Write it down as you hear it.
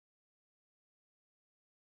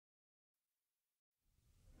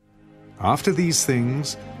After these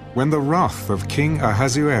things, when the wrath of King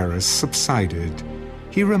Ahasuerus subsided,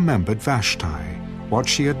 he remembered Vashti, what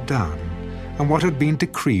she had done, and what had been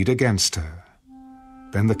decreed against her.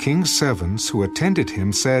 Then the king's servants who attended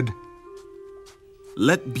him said,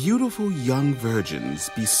 "Let beautiful young virgins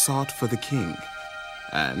be sought for the king,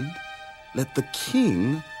 and let the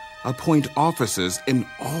king appoint officers in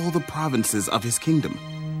all the provinces of his kingdom,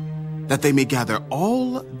 that they may gather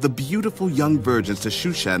all the beautiful young virgins to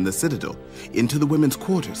Shushan the citadel, into the women's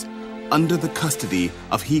quarters, under the custody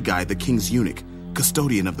of Hegai the king's eunuch,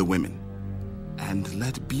 custodian of the women. And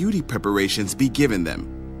let beauty preparations be given them.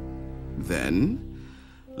 Then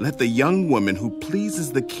let the young woman who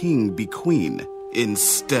pleases the king be queen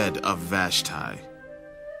instead of Vashti."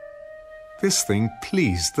 This thing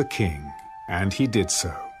pleased the king, and he did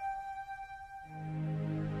so.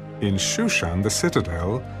 In Shushan the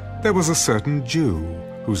citadel, there was a certain Jew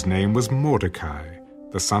whose name was Mordecai,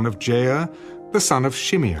 the son of Jair, the son of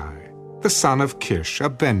Shimei, the son of Kish, a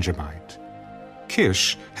Benjamite.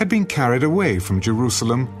 Kish had been carried away from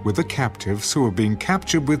Jerusalem with the captives who were being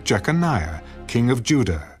captured with Jeconiah, king of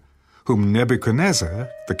Judah, whom Nebuchadnezzar,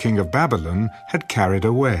 the king of Babylon, had carried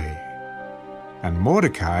away. And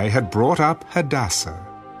Mordecai had brought up Hadassah,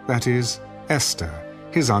 that is, Esther,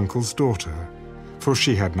 his uncle's daughter, for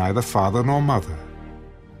she had neither father nor mother.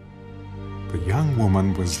 The young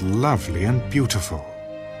woman was lovely and beautiful.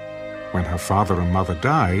 When her father and mother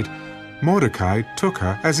died, Mordecai took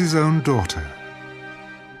her as his own daughter.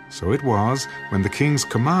 So it was, when the king's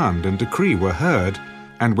command and decree were heard,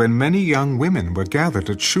 and when many young women were gathered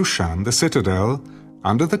at Shushan the citadel,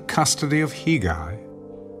 under the custody of Hegai,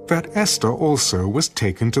 that Esther also was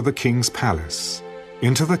taken to the king's palace,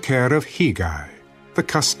 into the care of Hegai, the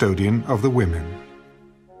custodian of the women.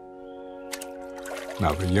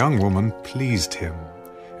 Now the young woman pleased him,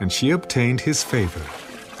 and she obtained his favor.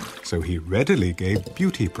 So he readily gave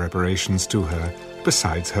beauty preparations to her,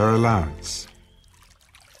 besides her allowance.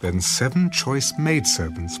 Then 7 choice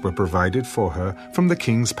maidservants were provided for her from the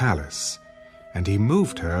king's palace, and he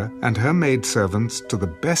moved her and her maidservants to the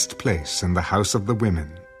best place in the house of the women.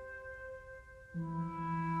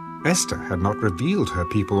 Esther had not revealed her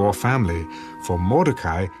people or family, for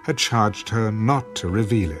Mordecai had charged her not to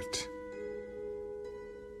reveal it.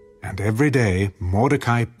 And every day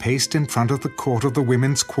Mordecai paced in front of the court of the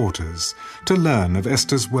women's quarters to learn of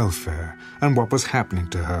Esther's welfare and what was happening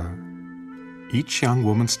to her. Each young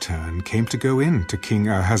woman's turn came to go in to King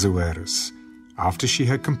Ahasuerus after she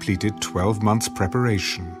had completed 12 months'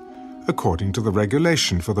 preparation, according to the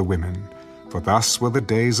regulation for the women, for thus were the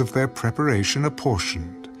days of their preparation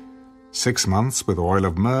apportioned: 6 months with oil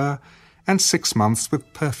of myrrh, and 6 months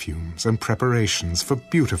with perfumes and preparations for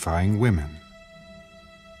beautifying women.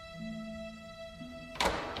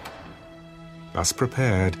 Thus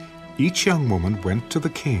prepared, each young woman went to the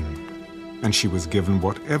king, and she was given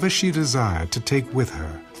whatever she desired to take with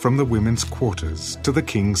her from the women's quarters to the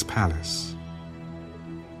king's palace.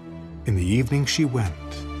 In the evening she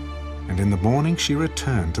went, and in the morning she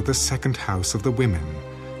returned to the second house of the women,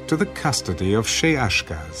 to the custody of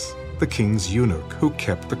Sheashgaz, the king's eunuch who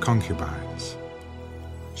kept the concubines.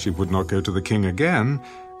 She would not go to the king again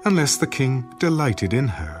unless the king delighted in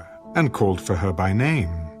her and called for her by name.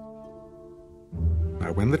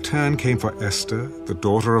 Now when the turn came for Esther, the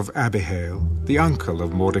daughter of Abihail, the uncle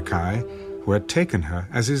of Mordecai, who had taken her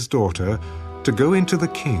as his daughter, to go into the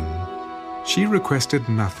king, she requested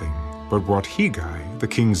nothing but what Hegai, the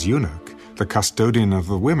king's eunuch, the custodian of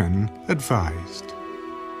the women, advised.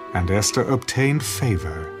 And Esther obtained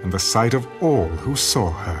favor in the sight of all who saw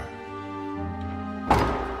her.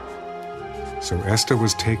 So Esther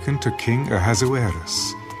was taken to King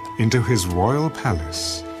Ahasuerus into his royal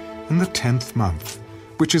palace in the 10th month,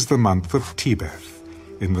 which is the month of Tebeth,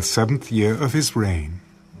 in the 7th year of his reign.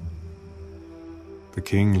 The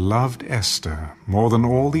king loved Esther more than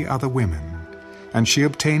all the other women, and she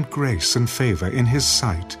obtained grace and favor in his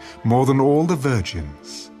sight more than all the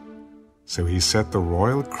virgins. So he set the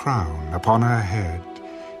royal crown upon her head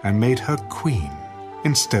and made her queen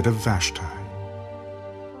instead of Vashti.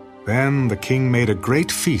 Then the king made a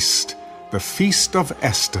great feast, the feast of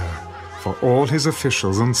Esther, for all his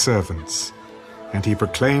officials and servants, and he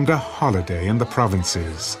proclaimed a holiday in the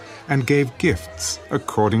provinces, and gave gifts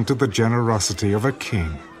according to the generosity of a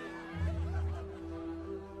king.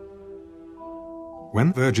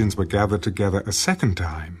 When virgins were gathered together a second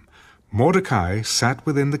time, Mordecai sat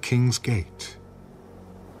within the king's gate.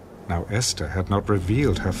 Now Esther had not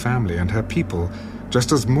revealed her family and her people,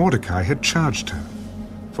 just as Mordecai had charged her.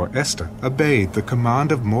 For Esther obeyed the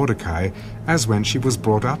command of Mordecai as when she was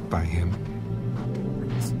brought up by him.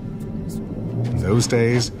 those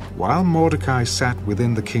days, while Mordecai sat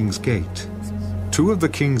within the king's gate, two of the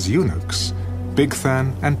king's eunuchs,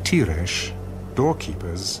 Bigthan and Teresh,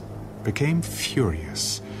 doorkeepers, became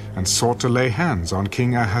furious and sought to lay hands on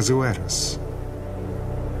King Ahasuerus.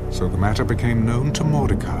 So the matter became known to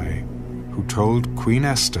Mordecai, who told Queen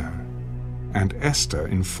Esther, and Esther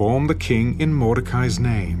informed the king in Mordecai's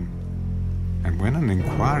name. And when an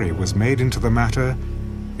inquiry was made into the matter,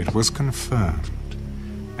 it was confirmed,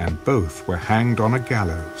 and both were hanged on a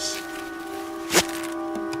gallows.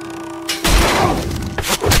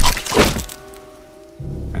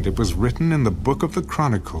 And it was written in the book of the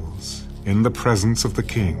Chronicles, in the presence of the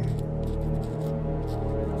king.